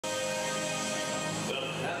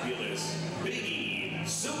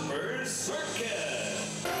Super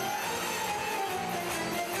Circus.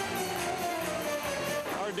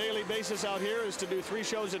 Our daily basis out here is to do 3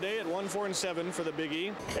 shows a day at 1, 4, and 7 for the Big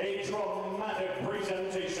E. A dramatic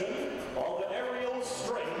presentation of the aerial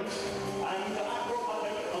strength and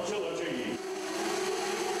acrobatic agility.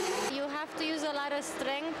 You have to use a lot of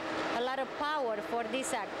strength, a lot of power for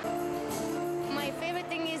this act. My favorite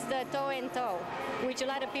thing is the toe-and-toe, which a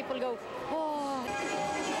lot of people go, oh.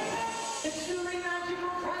 The truly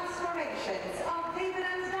magical transformations of David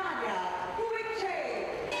and Nadia.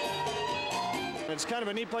 It's kind of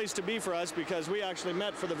a neat place to be for us because we actually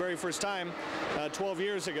met for the very first time 12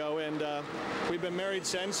 years ago, and we've been married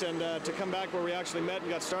since, and to come back where we actually met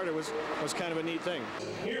and got started was kind of a neat thing.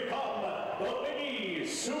 Here come the Big E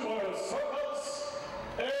Super Circus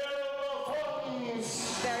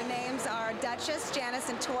elephants. Their names are Duchess, Janice,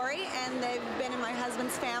 and Tori, and they've been in my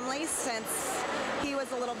husband's family since he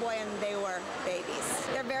was a little boy and they were babies.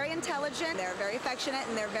 They're very intelligent, they're very affectionate,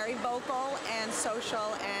 and they're very vocal and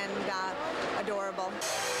social and adorable.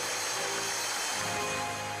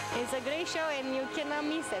 It's a great show and you cannot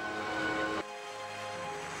miss it.